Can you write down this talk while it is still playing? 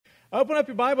Open up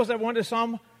your Bibles, everyone,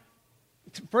 to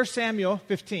 1 Samuel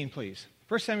 15, please.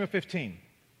 1 Samuel 15.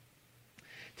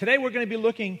 Today we're going to be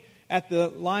looking at the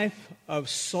life of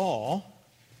Saul.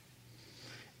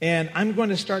 And I'm going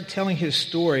to start telling his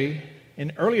story in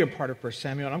the earlier part of 1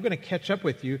 Samuel. And I'm going to catch up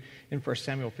with you in 1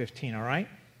 Samuel 15, all right?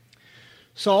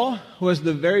 Saul was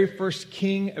the very first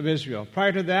king of Israel.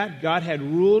 Prior to that, God had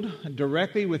ruled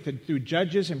directly through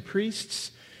judges and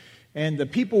priests. And the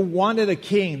people wanted a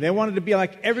king. They wanted to be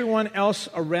like everyone else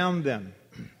around them.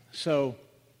 So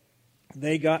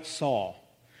they got Saul,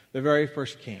 the very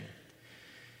first king.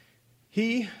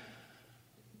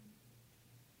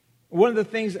 One of the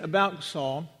things about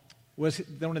Saul was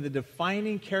one of the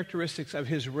defining characteristics of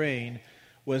his reign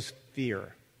was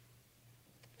fear.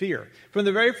 Fear. From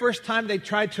the very first time they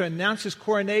tried to announce his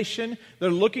coronation, they're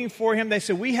looking for him. They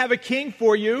said, "We have a king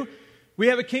for you. We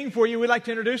have a king for you. We'd like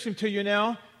to introduce him to you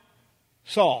now.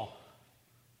 Saul."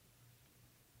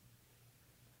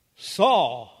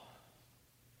 Saul.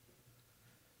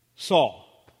 Saul.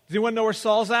 Does anyone know where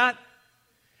Saul's at?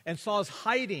 And Saul's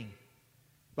hiding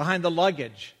behind the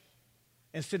luggage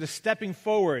instead of stepping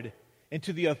forward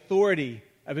into the authority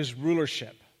of his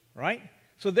rulership, right?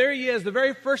 So there he is, the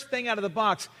very first thing out of the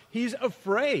box. He's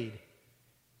afraid.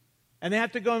 And they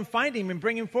have to go and find him and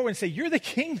bring him forward and say, "You're the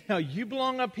king now. You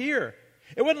belong up here."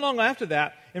 It wasn't long after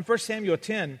that, in 1 Samuel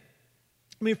 13,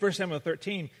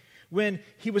 when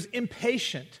he was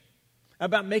impatient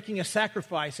about making a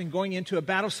sacrifice and going into a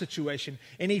battle situation.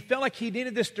 And he felt like he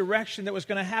needed this direction that was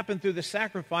going to happen through the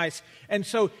sacrifice. And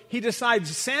so he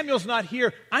decides, Samuel's not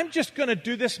here. I'm just going to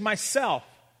do this myself.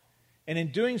 And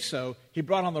in doing so, he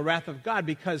brought on the wrath of God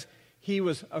because he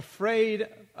was afraid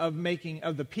of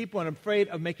the people and afraid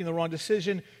of making the wrong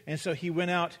decision. And so he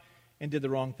went out and did the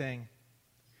wrong thing.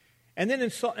 And then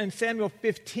in Samuel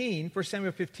 15, 1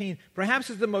 Samuel 15, perhaps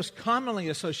is the most commonly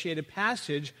associated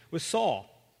passage with Saul.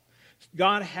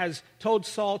 God has told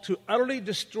Saul to utterly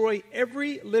destroy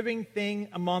every living thing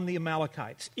among the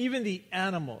Amalekites, even the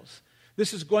animals.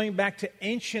 This is going back to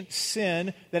ancient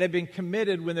sin that had been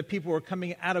committed when the people were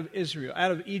coming out of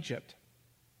Egypt.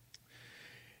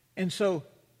 And so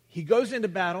he goes into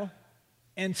battle,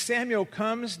 and Samuel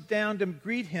comes down to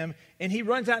greet him, and he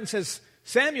runs out and says,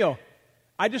 "Samuel,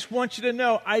 I just want you to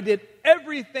know I did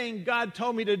everything God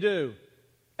told me to do.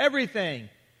 Everything."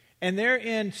 And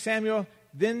therein, Samuel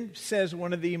then says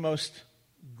one of the most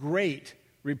great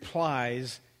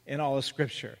replies in all of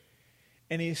Scripture.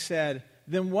 And he said,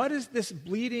 "Then what is this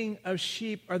bleating of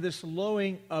sheep or this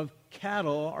lowing of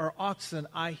cattle or oxen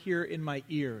I hear in my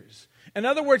ears?" In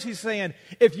other words, he's saying,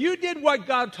 if you did what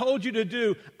God told you to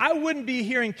do, I wouldn't be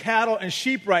hearing cattle and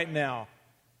sheep right now.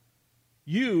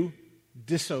 You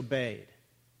disobeyed.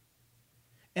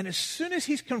 And as soon as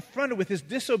he's confronted with his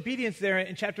disobedience there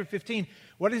in chapter 15,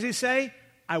 what does he say?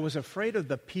 "I was afraid of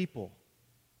the people.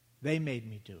 They made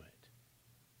me do it.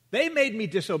 They made me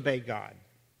disobey God."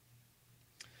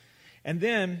 And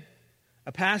then,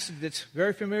 a passage that's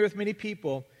very familiar with many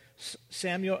people,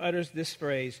 Samuel utters this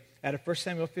phrase out of 1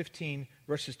 Samuel 15,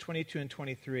 verses 22 and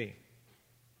 23.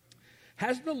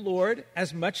 "Has the Lord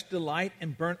as much delight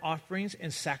in burnt offerings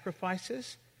and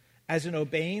sacrifices as in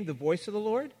obeying the voice of the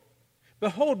Lord?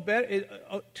 Behold,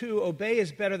 to obey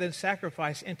is better than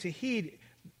sacrifice, and to heed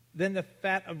than the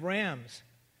fat of rams.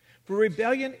 For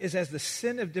rebellion is as the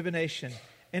sin of divination,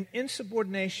 and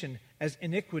insubordination as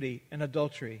iniquity and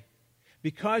adultery.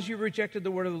 Because you rejected the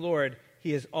word of the Lord,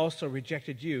 he has also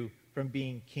rejected you from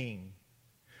being king."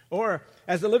 Or,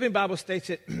 as the Living Bible states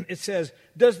it, it says,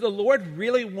 "Does the Lord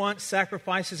really want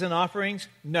sacrifices and offerings?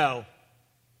 No.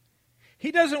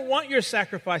 He doesn't want your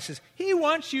sacrifices. He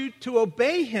wants you to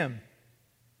obey him.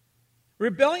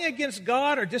 Rebelling against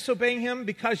God or disobeying him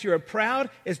because you are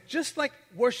proud is just like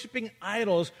worshiping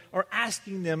idols or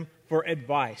asking them for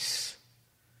advice."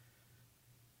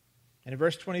 And in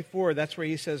verse 24, that's where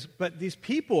he says, "But these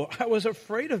people, I was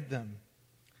afraid of them."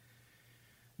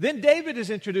 Then David is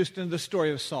introduced into the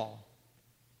story of Saul.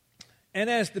 And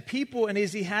as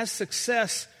he has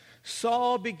success,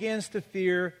 Saul begins to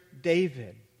fear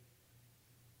David.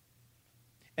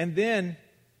 And then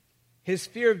his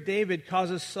fear of David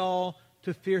causes Saul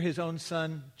to fear his own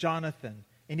son, Jonathan.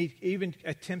 And he even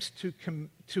attempts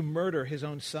to murder his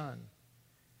own son.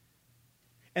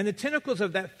 And the tentacles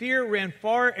of that fear ran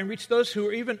far and reached those who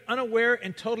were even unaware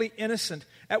and totally innocent.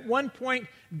 At one point,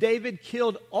 David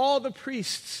killed all the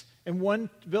priests in one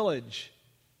village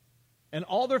and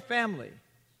all their family.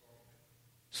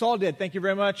 Saul did. Thank you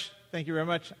very much. Thank you very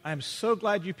much. I'm so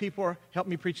glad you people helped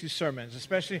me preach these sermons,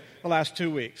 especially the last 2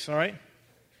 weeks, all right?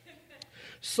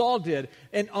 Saul did.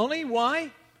 And only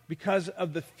why? Because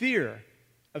of the fear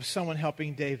of someone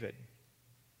helping David.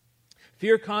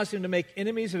 Fear caused him to make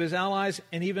enemies of his allies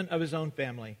and even of his own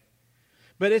family.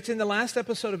 But it's in the last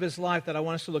episode of his life that I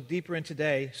want us to look deeper in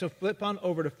today. So flip on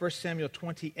over to 1 Samuel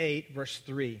 28, verse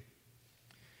 3.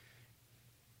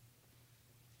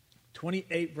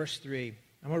 28, verse 3.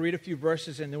 I'm going to read a few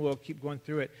verses and then we'll keep going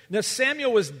through it. Now,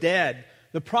 Samuel was dead.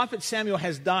 The prophet Samuel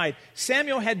has died.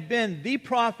 Samuel had been the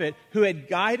prophet who had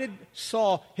guided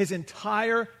Saul his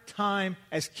entire time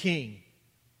as king.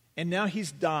 And now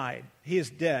he's died. He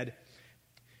is dead.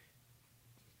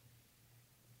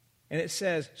 And it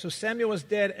says, so Samuel was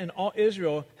dead, and all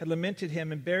Israel had lamented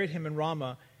him and buried him in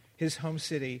Ramah, his home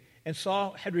city. And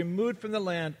Saul had removed from the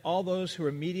land all those who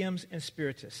were mediums and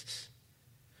spiritists.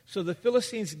 So the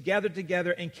Philistines gathered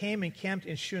together and came and camped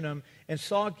in Shunem, and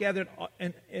Saul gathered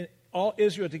all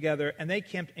Israel together, and they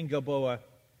camped in Gilboa.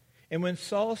 And when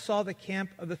Saul saw the camp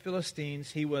of the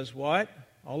Philistines, he was what?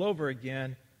 All over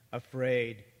again,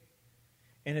 afraid.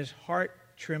 And his heart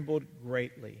trembled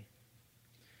greatly.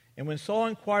 And when Saul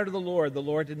inquired of the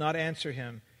Lord did not answer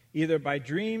him, either by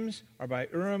dreams or by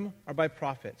Urim or by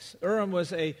prophets. Urim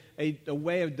was a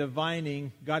way of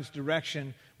divining God's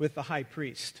direction with the high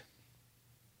priest.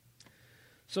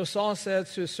 So Saul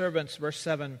says to his servants, verse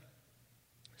 7,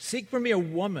 seek for me a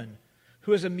woman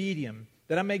who is a medium,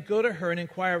 that I may go to her and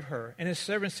inquire of her. And his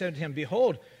servants said to him,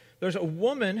 behold, there's a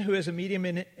woman who is a medium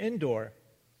in Endor.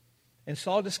 And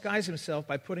Saul disguised himself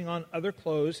by putting on other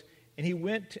clothes, and he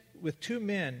went with 2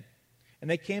 men, and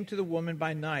they came to the woman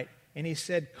by night. And he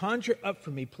said, conjure up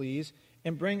for me, please,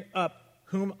 and bring up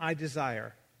whom I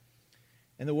desire.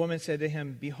 And the woman said to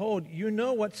him, behold, you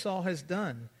know what Saul has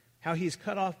done, how he's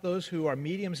cut off those who are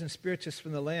mediums and spiritists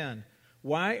from the land.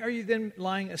 Why are you then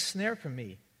lying a snare for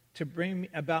me to bring me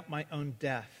about my own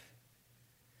death?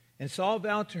 And Saul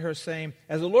vowed to her, saying,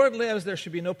 as the Lord lives, there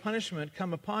should be no punishment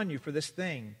come upon you for this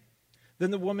thing.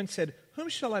 Then the woman said, whom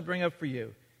shall I bring up for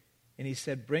you? And he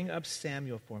said, bring up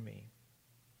Samuel for me.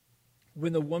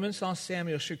 When the woman saw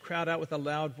Samuel, she cried out with a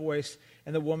loud voice,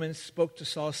 and the woman spoke to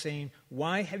Saul, saying,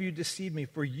 why have you deceived me?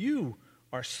 For you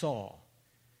are Saul.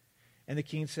 And the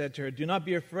king said to her, do not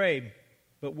be afraid,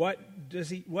 but what do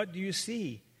you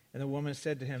see? And the woman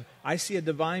said to him, I see a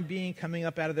divine being coming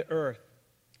up out of the earth.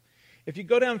 If you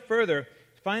go down further,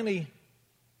 finally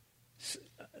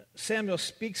Samuel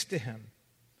speaks to him,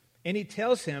 and he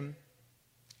tells him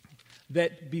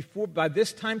that by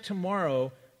this time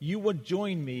tomorrow, you will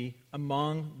join me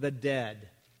among the dead.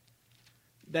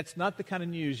 That's not the kind of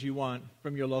news you want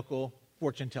from your local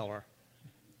fortune teller.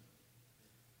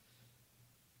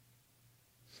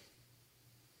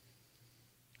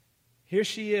 Here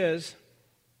she is.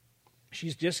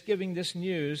 She's just giving this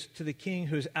news to the king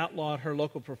who's outlawed her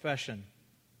local profession.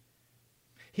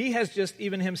 He has just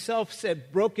even himself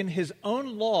said, broken his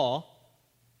own law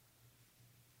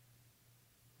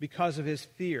because of his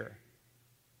fear.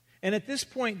 And at this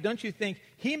point, don't you think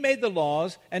he made the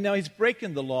laws and now he's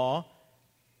breaking the law?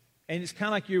 And it's kind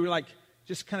of like you're like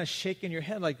just kind of shaking your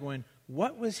head like going,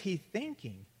 what was he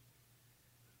thinking?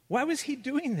 Why was he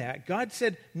doing that? God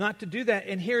said not to do that,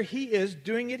 and here he is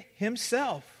doing it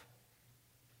himself.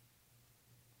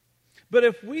 But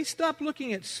if we stop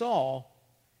looking at Saul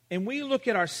and we look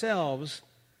at ourselves,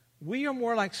 we are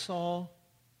more like Saul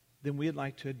than we'd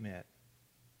like to admit.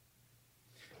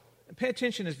 Pay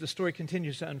attention as the story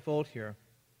continues to unfold here.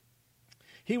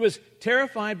 He was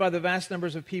terrified by the vast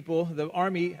numbers of people, the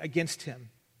army against him.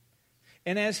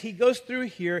 And as he goes through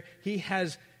here, he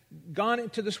has gone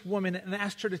into this woman and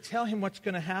asked her to tell him what's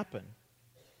going to happen.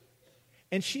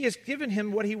 And she has given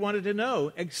him what he wanted to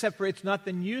know, except for it's not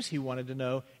the news he wanted to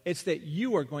know. It's that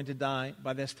you are going to die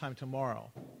by this time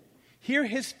tomorrow. Here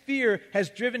his fear has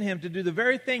driven him to do the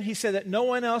very thing he said that no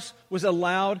one else was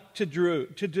allowed to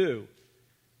do.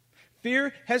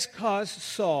 Fear has caused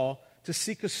Saul to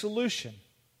seek a solution,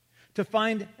 to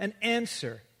find an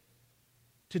answer,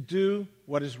 to do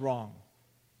what is wrong.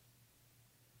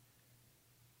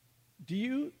 Do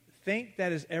you think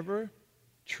that is ever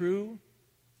true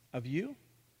of you?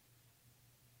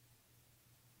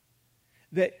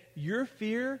 That your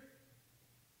fear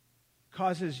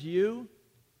causes you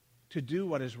to do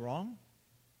what is wrong?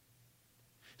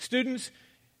 Students,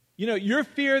 your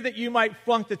fear that you might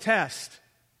flunk the test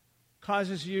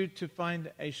causes you to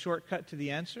find a shortcut to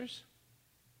the answers?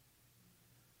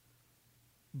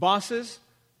 Bosses,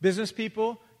 business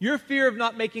people, your fear of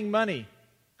not making money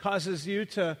causes you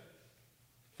to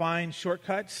find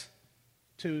shortcuts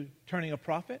to turning a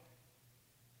profit?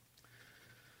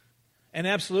 And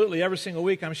absolutely, every single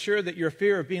week, I'm sure that your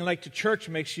fear of being late to church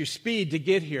makes you speed to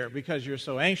get here because you're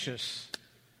so anxious.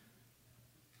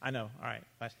 I know. All right.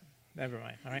 Never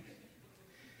mind. All right.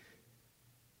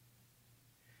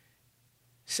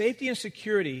 Safety and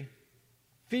security,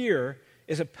 fear,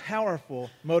 is a powerful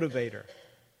motivator.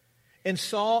 And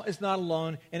Saul is not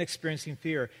alone in experiencing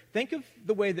fear. Think of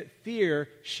the way that fear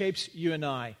shapes you and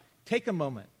I. Take a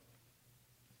moment.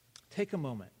 Take a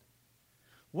moment.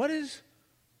 What is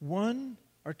one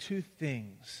or two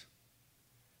things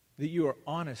that you are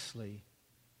honestly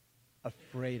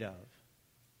afraid of?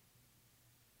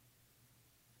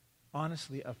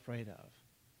 Honestly afraid of.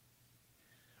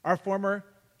 Our former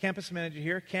campus manager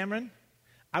here, Cameron,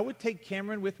 I would take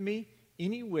Cameron with me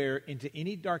anywhere into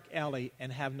any dark alley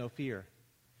and have no fear.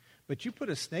 But you put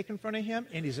a snake in front of him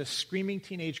and he's a screaming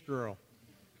teenage girl.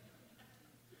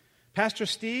 Pastor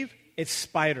Steve, it's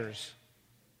spiders.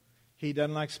 He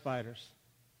doesn't like spiders.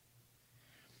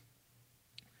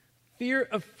 Fear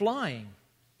of flying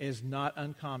is not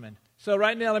uncommon. So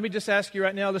right now, let me just ask you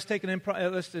right now, let's take an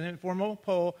informal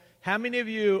poll. How many of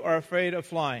you are afraid of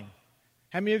flying?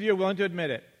 How many of you are willing to admit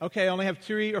it? Okay, I only have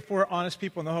 3 or 4 honest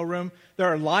people in the whole room. There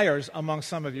are liars among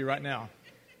some of you right now.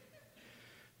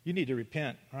 You need to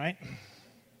repent, right?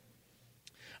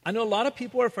 I know a lot of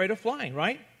people are afraid of flying,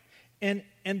 right? And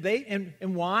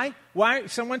why? Why?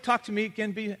 Someone talk to me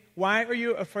again. Why are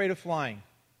you afraid of flying?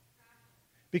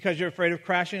 Because you're afraid of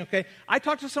crashing, okay? I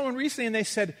talked to someone recently and they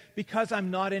said, because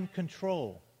I'm not in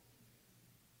control.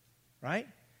 Right?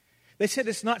 They said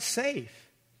it's not safe.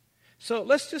 So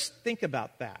let's just think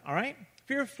about that, all right?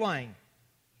 Fear of flying.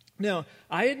 Now,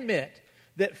 I admit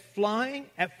that flying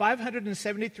at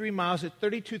 573 miles at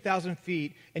 32,000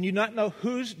 feet and you not know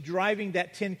who's driving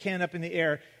that tin can up in the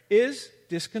air is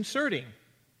disconcerting,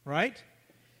 right?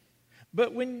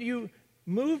 But when you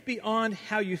move beyond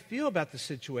how you feel about the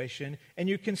situation and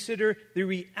you consider the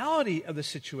reality of the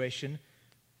situation,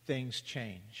 things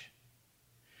change.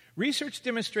 Research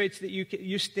demonstrates that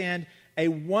you stand a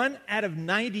 1 out of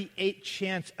 98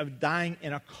 chance of dying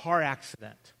in a car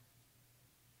accident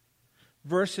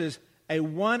versus a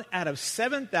 1 out of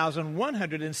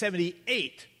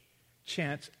 7,178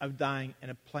 chance of dying in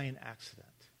a plane accident.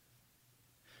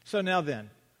 So now then,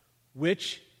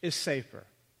 which is safer?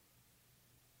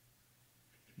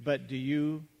 But do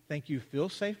you think you feel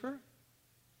safer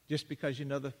just because you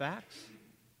know the facts?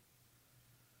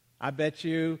 I bet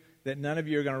you that none of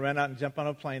you are going to run out and jump on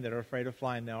a plane that are afraid of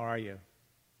flying now, are you?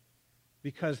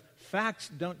 Because facts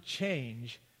don't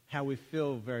change how we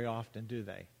feel very often, do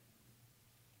they?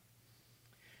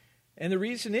 And the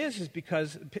reason is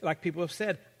because, like people have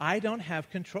said, I don't have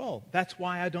control. That's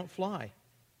why I don't fly.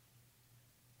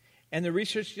 And the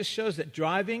research just shows that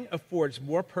driving affords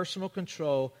more personal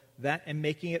control and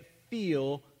making it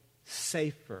feel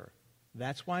safer.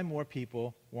 That's why more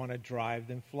people want to drive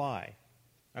than fly.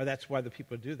 Or that's why the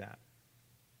people do that.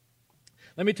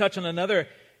 Let me touch on another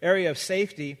area of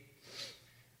safety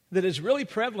that is really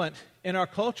prevalent in our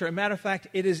culture. As a matter of fact,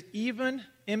 it is even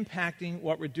impacting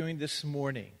what we're doing this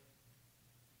morning.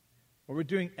 What we're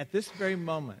doing at this very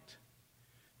moment.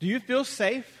 Do you feel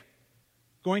safe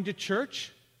going to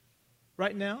church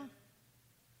right now?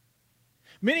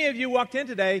 Many of you walked in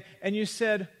today and you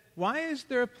said, why is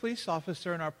there a police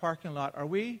officer in our parking lot? Are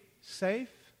we safe?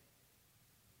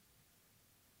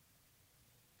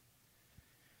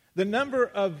 The number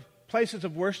of places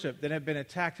of worship that have been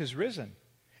attacked has risen.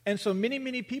 And so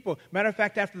many people, matter of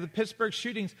fact, after the Pittsburgh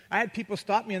shootings, I had people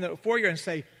stop me in the foyer and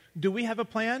say, do we have a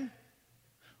plan?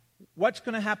 What's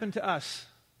going to happen to us?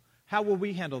 How will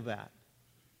we handle that?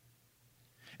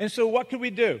 And so what could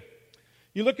we do?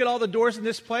 You look at all the doors in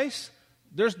this place,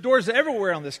 there's doors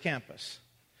everywhere on this campus.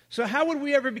 So how would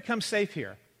we ever become safe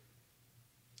here?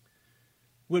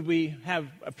 Would we have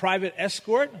a private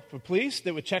escort for police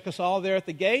that would check us all there at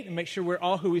the gate and make sure we're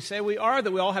all who we say we are,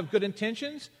 that we all have good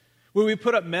intentions? Would we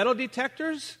put up metal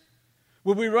detectors?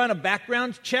 Would we run a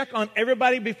background check on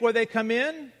everybody before they come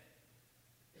in?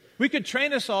 We could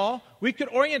train us all. We could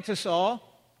orient us all.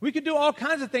 We could do all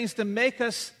kinds of things to make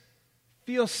us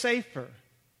feel safer.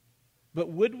 But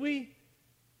would we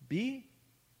be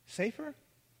safer?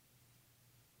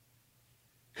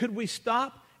 Could we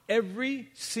stop every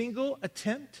single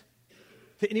attempt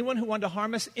to anyone who wanted to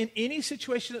harm us in any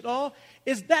situation at all?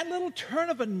 Is that little turn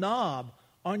of a knob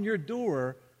on your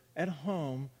door at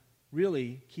home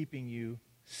really keeping you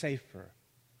safer?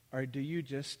 Or do you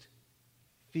just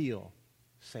feel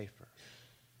safer?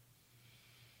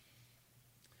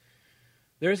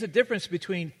 There is a difference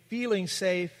between feeling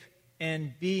safe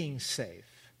and being safe.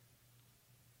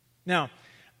 Now,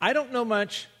 I don't know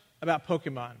much about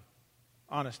Pokemon.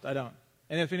 Honest, I don't.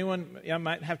 And if anyone, I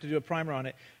might have to do a primer on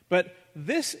it. But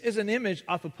this is an image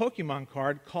off a Pokemon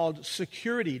card called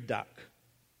Security Duck.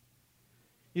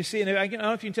 You see, and I don't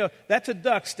know if you can tell, that's a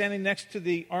duck standing next to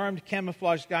the armed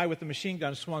camouflaged guy with the machine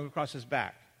gun swung across his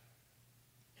back.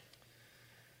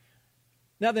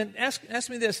 Now then, ask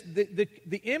me this.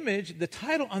 The image, the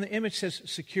title on the image says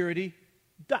security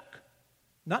duck.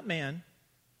 Not man,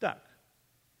 duck.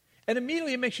 And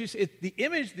immediately it makes you see, the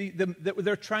image that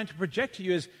they're trying to project to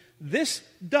you is this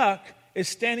duck is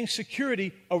standing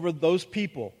security over those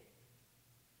people.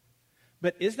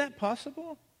 But is that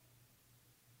possible?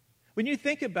 When you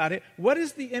think about it, what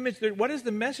is the image, what is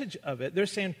the message of it? They're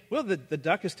saying, well, the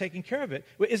duck is taking care of it.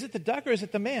 Well, is it the duck or is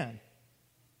it the man?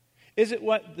 Is it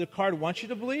what the card wants you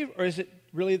to believe, or is it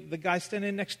really the guy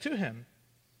standing next to him?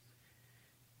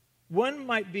 One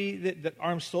might be that the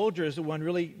armed soldier is the one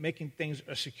really making things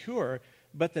secure,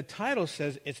 but the title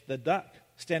says it's the duck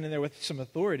standing there with some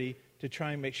authority to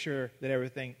try and make sure that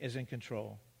everything is in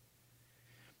control.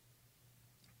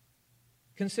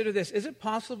 Consider this. Is it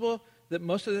possible that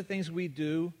most of the things we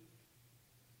do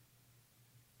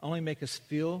only make us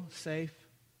feel safe?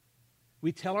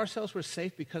 We tell ourselves we're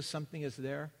safe because something is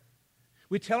there.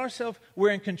 We tell ourselves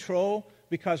we're in control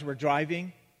because we're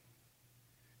driving.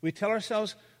 We tell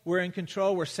ourselves we're in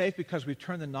control, we're safe because we've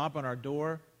turned the knob on our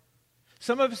door.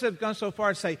 Some of us have gone so far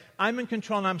as to say, I'm in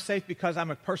control and I'm safe because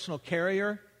I'm a personal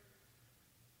carrier.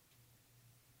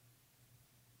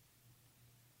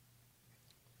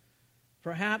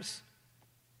 Perhaps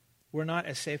we're not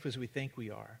as safe as we think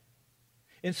we are.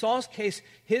 In Saul's case,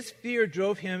 his fear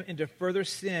drove him into further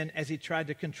sin as he tried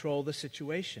to control the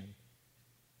situation.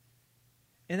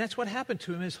 And that's what happened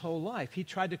to him his whole life. He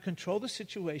tried to control the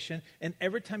situation, and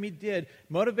every time he did,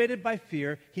 motivated by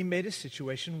fear, he made his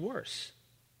situation worse.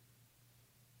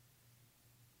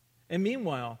 And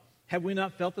meanwhile, have we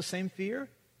not felt the same fear?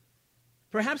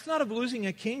 Perhaps not of losing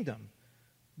a kingdom,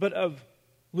 but of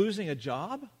losing a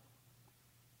job?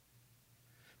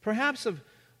 Perhaps of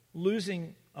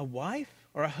losing a wife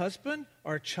or a husband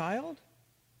or a child?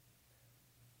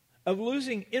 Of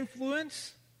losing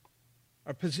influence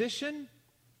or position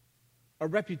or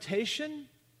reputation?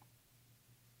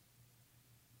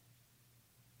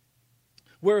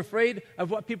 We're afraid of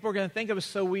what people are going to think of us,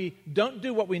 so we don't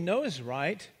do what we know is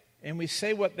right, and we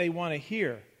say what they want to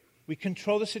hear. We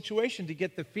control the situation to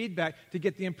get the feedback, to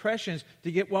get the impressions,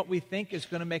 to get what we think is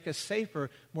going to make us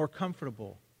safer, more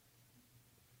comfortable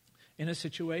in a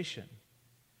situation.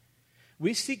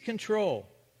 We seek control.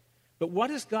 But what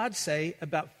does God say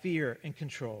about fear and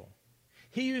control?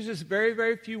 He uses very,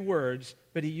 very few words,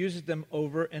 but he uses them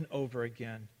over and over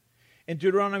again. In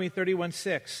Deuteronomy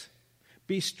 31:6,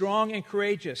 be strong and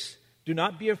courageous. Do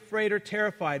not be afraid or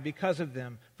terrified because of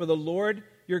them, for the Lord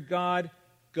your God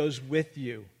goes with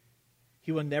you.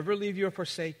 He will never leave you or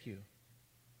forsake you.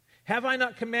 Have I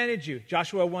not commanded you,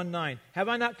 Joshua 1:9, have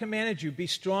I not commanded you, be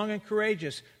strong and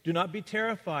courageous. Do not be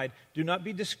terrified. Do not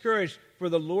be discouraged, for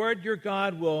the Lord your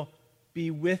God will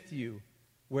be with you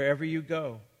wherever you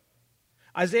go.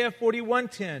 Isaiah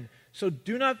 41:10, so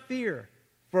do not fear,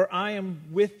 for I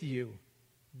am with you.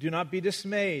 Do not be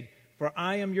dismayed, for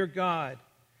I am your God.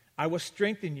 I will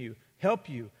strengthen you, help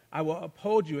you. I will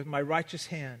uphold you with my righteous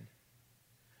hand.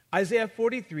 Isaiah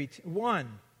 43:1,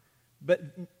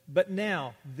 but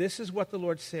now this is what the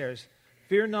Lord says,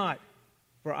 fear not,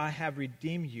 for I have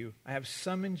redeemed you. I have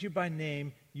summoned you by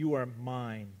name. You are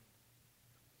mine.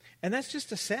 And that's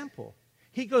just a sample.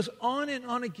 He goes on and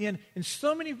on again in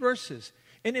so many verses.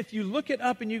 And if you look it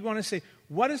up and you're going to say,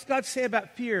 what does God say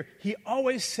about fear? He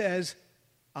always says,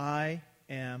 I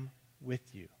am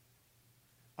with you.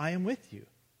 I am with you.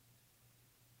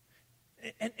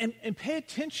 And pay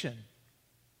attention.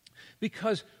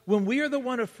 Because when we are the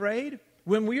one afraid,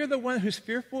 when we are the one who's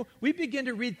fearful, we begin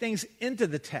to read things into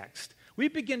the text. We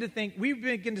begin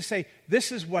to say,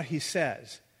 this is what he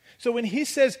says. So when he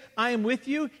says, I am with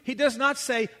you, he does not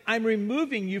say, I'm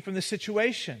removing you from the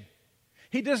situation.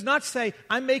 He does not say,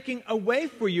 I'm making a way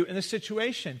for you in the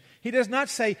situation. He does not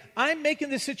say, I'm making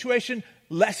the situation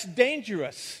less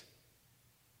dangerous.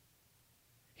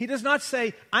 He does not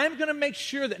say, I'm going to make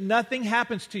sure that nothing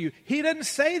happens to you. He doesn't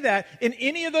say that in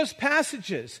any of those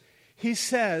passages. He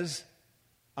says,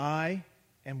 I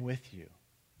am with you.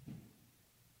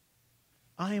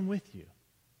 I am with you.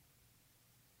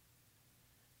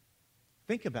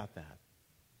 Think about that.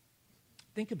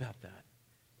 Think about that.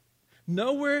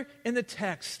 Nowhere in the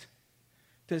text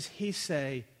does he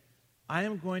say, I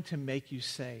am going to make you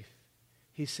safe.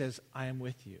 He says, I am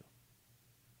with you.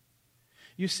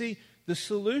 You see, the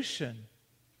solution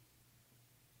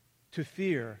to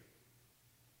fear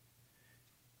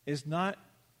is not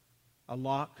a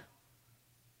lock,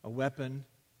 a weapon,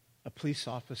 a police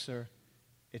officer.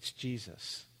 It's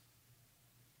Jesus.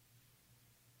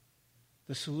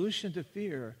 The solution to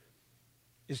fear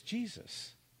is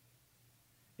Jesus.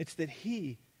 It's that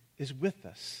he is with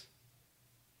us.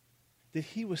 that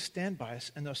he will stand by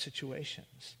us in those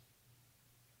situations.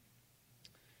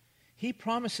 He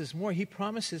promises more. He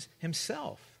promises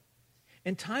himself.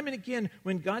 And time and again,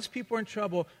 when God's people are in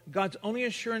trouble, God's only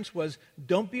assurance was,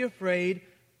 don't be afraid,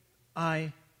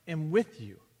 I am with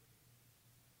you.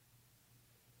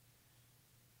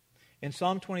 In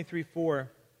Psalm 23:4,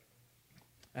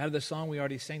 out of the song we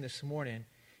already sang this morning,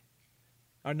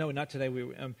 or no, not today.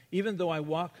 Even though I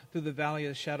walk through the valley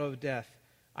of the shadow of death,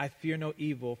 I fear no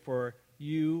evil, for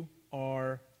you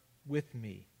are with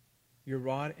me. Your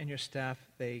rod and your staff,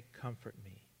 they comfort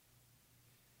me.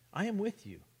 I am with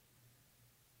you.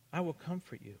 I will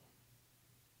comfort you.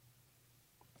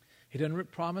 He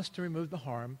doesn't promise to remove the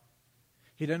harm.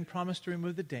 He doesn't promise to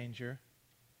remove the danger.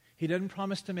 He doesn't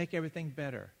promise to make everything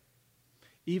better.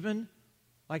 Even,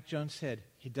 like Joan said,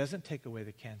 he doesn't take away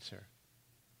the cancer.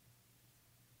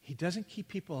 He doesn't keep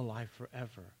people alive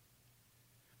forever.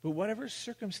 But whatever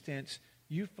circumstance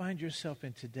you find yourself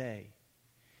in today,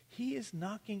 he is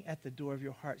knocking at the door of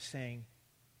your heart saying,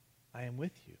 I am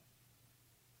with you.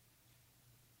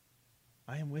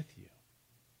 I am with you.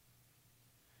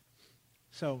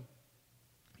 So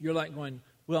you're like going,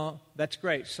 well, that's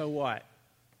great. So what?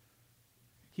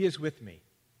 He is with me.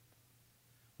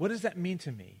 What does that mean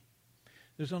to me?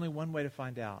 There's only one way to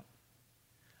find out.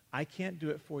 I can't do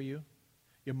it for you.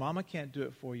 Your mama can't do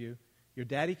it for you. Your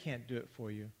daddy can't do it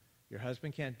for you. Your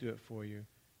husband can't do it for you.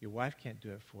 Your wife can't do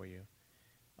it for you.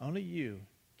 Only you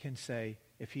can say,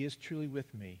 if he is truly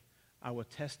with me, I will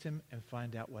test him and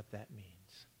find out what that means.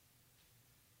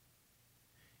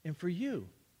 And for you,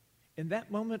 in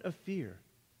that moment of fear,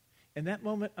 in that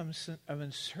moment of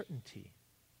uncertainty,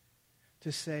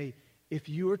 to say, if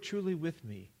you are truly with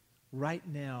me, right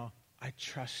now, I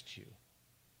trust you.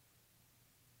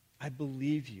 I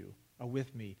believe you are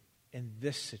with me in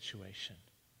this situation.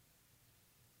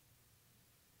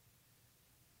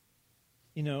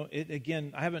 You know,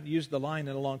 again, I haven't used the line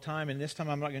in a long time, and this time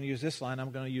I'm not going to use this line.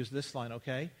 I'm going to use this line,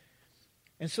 okay?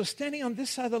 And so standing on this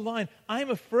side of the line, I am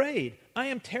afraid. I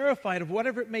am terrified of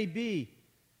whatever it may be.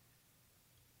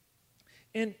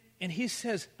 And he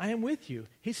says, I am with you.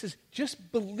 He says,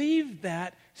 just believe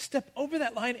that. Step over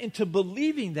that line into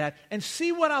believing that and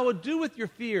see what I will do with your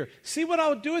fear. See what I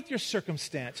will do with your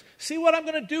circumstance. See what I'm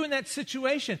going to do in that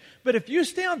situation. But if you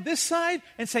stay on this side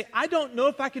and say, I don't know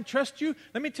if I can trust you,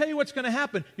 let me tell you what's going to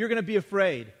happen. You're going to be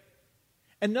afraid.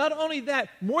 And not only that,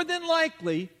 more than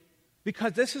likely,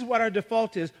 because this is what our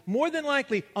default is, more than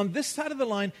likely, on this side of the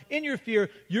line, in your fear,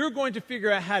 you're going to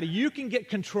figure out how you can get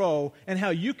control and how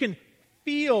you can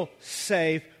feel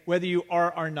safe whether you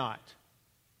are or not.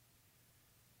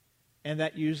 And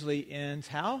that usually ends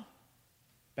how?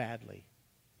 Badly.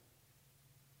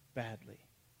 Badly.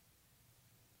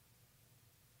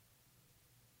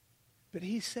 But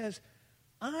he says,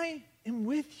 I am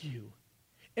with you.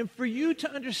 And for you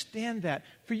to understand that,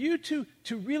 for you to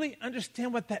really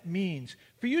understand what that means,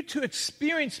 for you to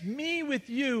experience me with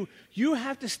you, you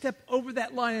have to step over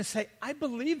that line and say, I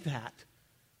believe that.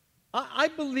 I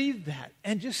believe that.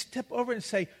 And just step over and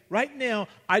say, right now,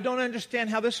 I don't understand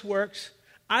how this works.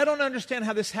 I don't understand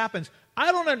how this happens.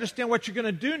 I don't understand what you're going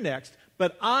to do next.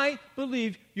 But I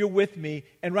believe you're with me.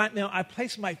 And right now, I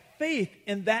place my faith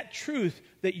in that truth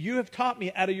that you have taught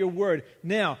me out of your word.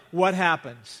 Now, what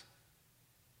happens?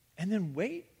 And then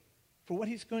wait for what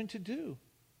he's going to do.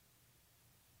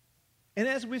 And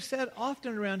as we've said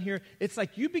often around here, it's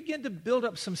like you begin to build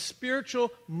up some spiritual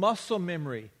muscle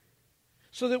memory.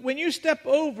 So that when you step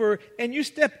over and you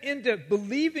step into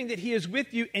believing that he is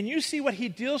with you and you see what he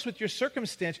deals with your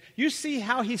circumstance, you see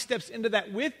how he steps into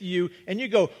that with you and you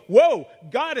go, whoa,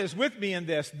 God is with me in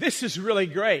this. This is really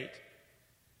great.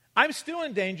 I'm still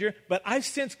in danger, but I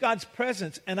sense God's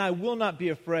presence and I will not be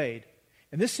afraid.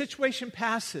 And this situation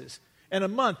passes. And a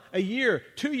month, a year,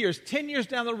 2 years, 10 years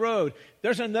down the road,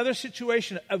 there's another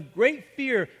situation of great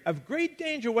fear, of great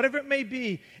danger, whatever it may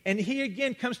be. And he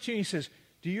again comes to you and he says,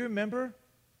 do you remember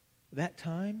that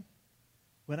time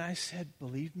when I said,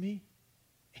 believe me,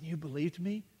 and you believed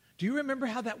me? Do you remember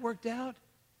how that worked out?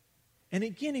 And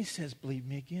again he says, believe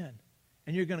me again.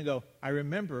 And you're going to go, I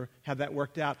remember how that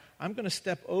worked out. I'm going to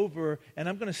step over and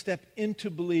I'm going to step into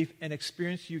belief and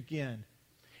experience you again.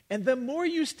 And the more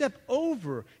you step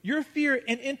over your fear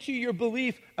and into your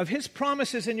belief of his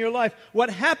promises in your life, what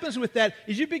happens with that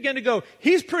is you begin to go,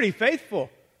 he's pretty faithful.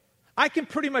 I can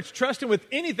pretty much trust him with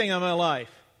anything in my life.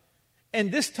 And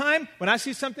this time, when I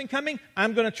see something coming,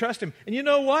 I'm going to trust him. And you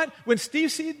know what? When Steve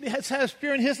has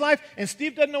fear in his life and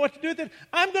Steve doesn't know what to do with it,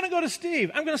 I'm going to go to Steve.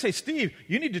 I'm going to say, Steve,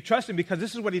 you need to trust him because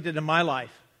this is what he did in my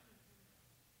life.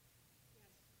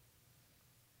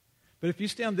 But if you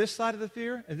stay on this side of the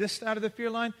fear, and this side of the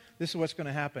fear line, this is what's going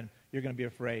to happen. You're going to be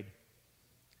afraid.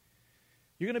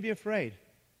 You're going to be afraid.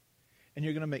 And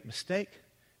you're going to make mistake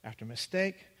after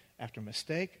mistake after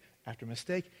mistake after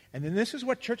mistake. And then this is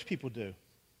what church people do.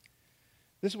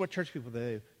 This is what church people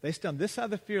do. They stand on this side of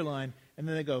the fear line, and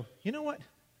then they go, you know what?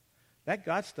 That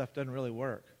God stuff doesn't really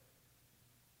work.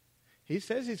 He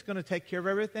says he's going to take care of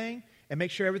everything and make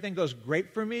sure everything goes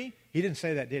great for me. He didn't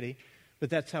say that, did he?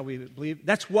 But that's how we believe.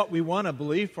 That's what we want to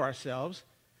believe for ourselves,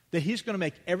 that he's going to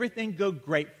make everything go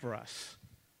great for us.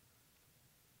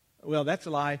 Well, that's a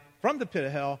lie from the pit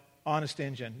of hell, honest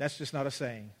engine. That's just not a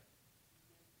saying.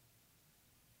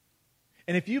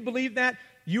 And if you believe that,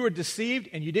 you were deceived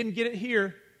and you didn't get it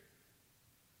here.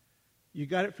 You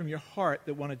got it from your heart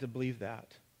that wanted to believe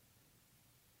that.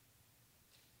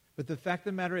 But the fact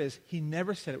of the matter is, he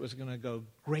never said it was going to go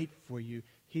great for you.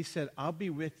 He said, I'll be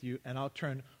with you and I'll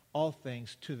turn all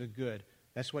things to the good.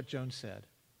 That's what Joan said.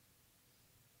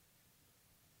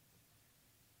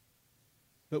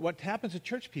 But what happens to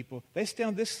church people, they stay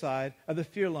on this side of the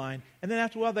fear line, and then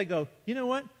after a while they go, you know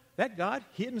what? That God,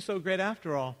 he isn't so great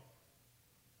after all.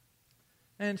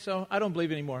 And so I don't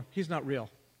believe anymore. He's not real.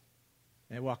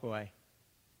 And they walk away.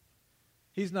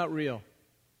 He's not real.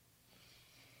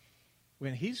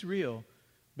 When he's real,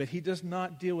 but he does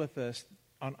not deal with us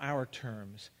on our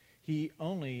terms. He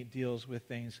only deals with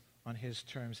things on his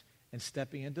terms and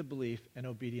stepping into belief and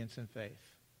obedience and faith.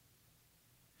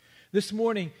 This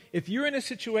morning, if you're in a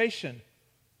situation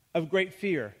of great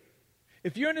fear,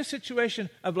 if you're in a situation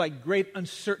of like great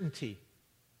uncertainty,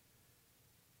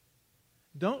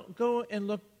 don't go and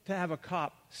look to have a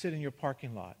cop sit in your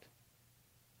parking lot.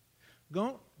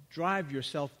 Don't drive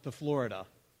yourself to Florida.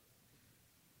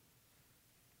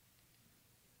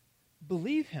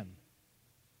 Believe him.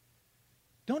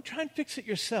 Don't try and fix it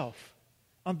yourself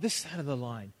on this side of the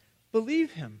line.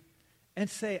 Believe him and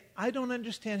say, I don't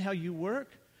understand how you work.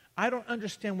 I don't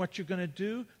understand what you're going to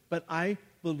do, but I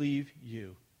believe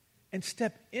you. And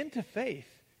step into faith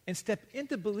and step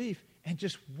into belief and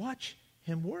just watch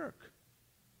him work.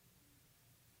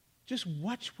 Just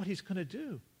watch what he's going to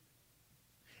do.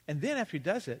 And then after he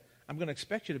does it, I'm going to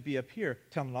expect you to be up here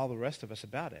telling all the rest of us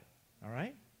about it. All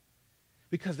right?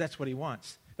 Because that's what he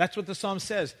wants. That's what the psalm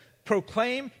says.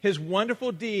 Proclaim his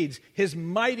wonderful deeds, his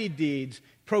mighty deeds.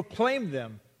 Proclaim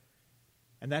them.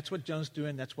 And that's what Joan's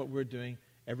doing. That's what we're doing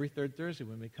every third Thursday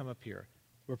when we come up here.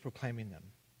 We're proclaiming them.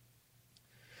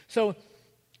 So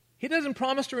he doesn't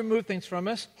promise to remove things from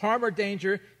us, harm or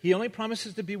danger. He only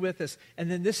promises to be with us.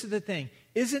 And then this is the thing.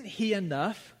 Isn't he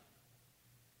enough?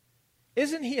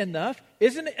 Isn't he enough?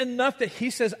 Isn't it enough that he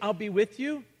says, I'll be with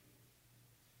you?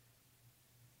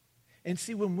 And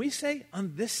see, when we say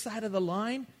on this side of the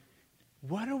line,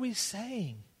 what are we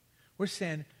saying? We're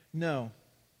saying, no,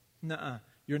 nuh-uh,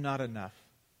 you're not enough.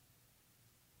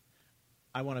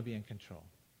 I want to be in control.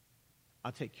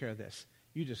 I'll take care of this.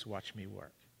 You just watch me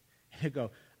work. And you go,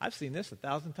 I've seen this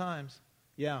 1,000 times.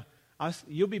 Yeah,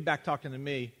 you'll be back talking to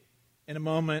me in a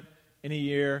moment, in a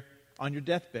year, on your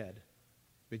deathbed.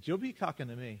 But you'll be talking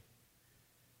to me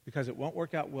because it won't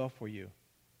work out well for you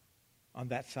on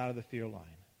that side of the fear line.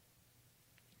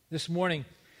 This morning,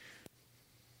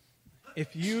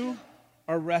 if you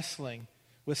are wrestling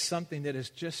with something that has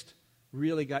just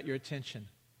really got your attention,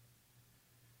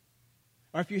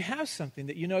 or if you have something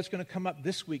that you know is going to come up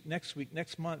this week, next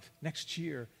month, next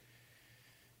year,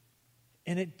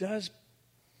 and it does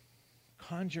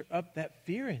conjure up that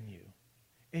fear in you,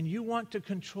 and you want to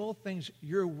control things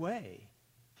your way,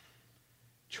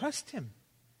 trust him.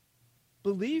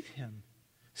 Believe him.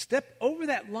 Step over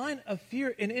that line of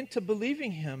fear and into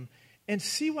believing him and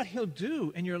see what he'll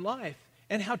do in your life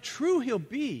and how true he'll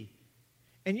be.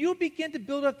 And you'll begin to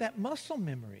build up that muscle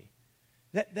memory,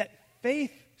 that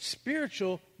faith,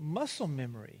 spiritual muscle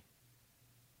memory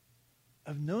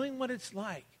of knowing what it's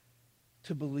like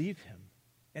to believe him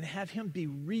and have him be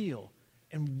real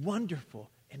and wonderful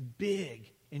and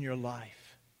big in your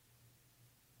life.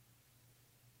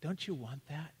 Don't you want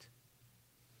that?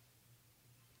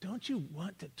 Don't you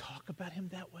want to talk about him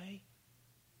that way?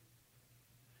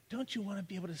 Don't you want to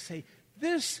be able to say,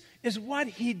 this is what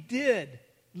he did.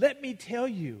 Let me tell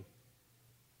you.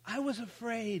 I was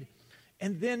afraid.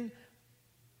 And then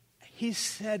he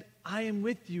said, I am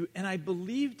with you. And I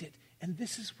believed it. And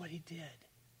this is what he did.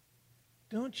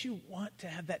 Don't you want to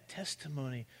have that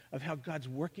testimony of how God's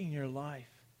working in your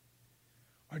life?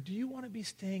 Or do you want to be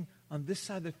staying on this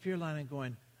side of the fear line and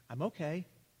going, I'm okay.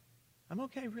 I'm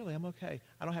okay, really, I'm okay.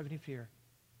 I don't have any fear.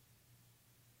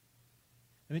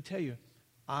 Let me tell you,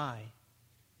 I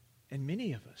and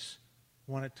many of us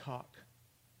want to talk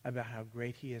about how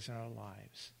great he is in our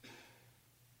lives.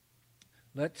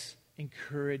 Let's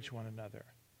encourage one another.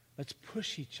 Let's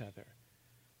push each other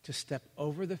to step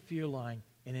over the fear line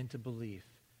and into belief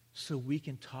so we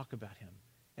can talk about him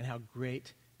and how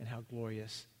great and how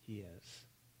glorious he is.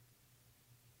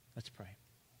 Let's pray.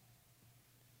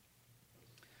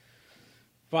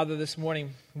 Father, this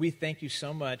morning, we thank you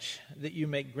so much that you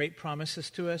make great promises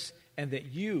to us and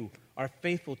that you are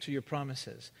faithful to your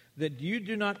promises, that you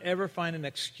do not ever find an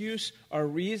excuse or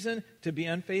reason to be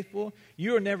unfaithful.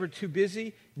 You are never too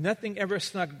busy. Nothing ever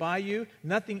snuck by you.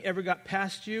 Nothing ever got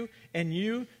past you. And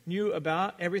you knew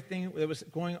about everything that was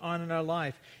going on in our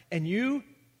life. And you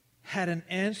had an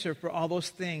answer for all those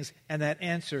things, and that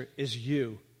answer is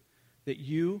you, that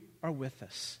you are with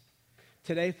us.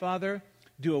 Today, Father,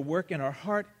 do a work in our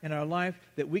heart and our life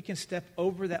that we can step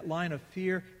over that line of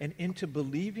fear and into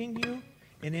believing you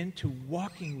and into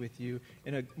walking with you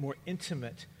in a more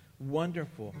intimate,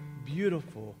 wonderful,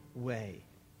 beautiful way.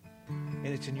 And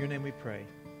it's in your name we pray.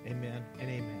 Amen and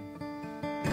amen.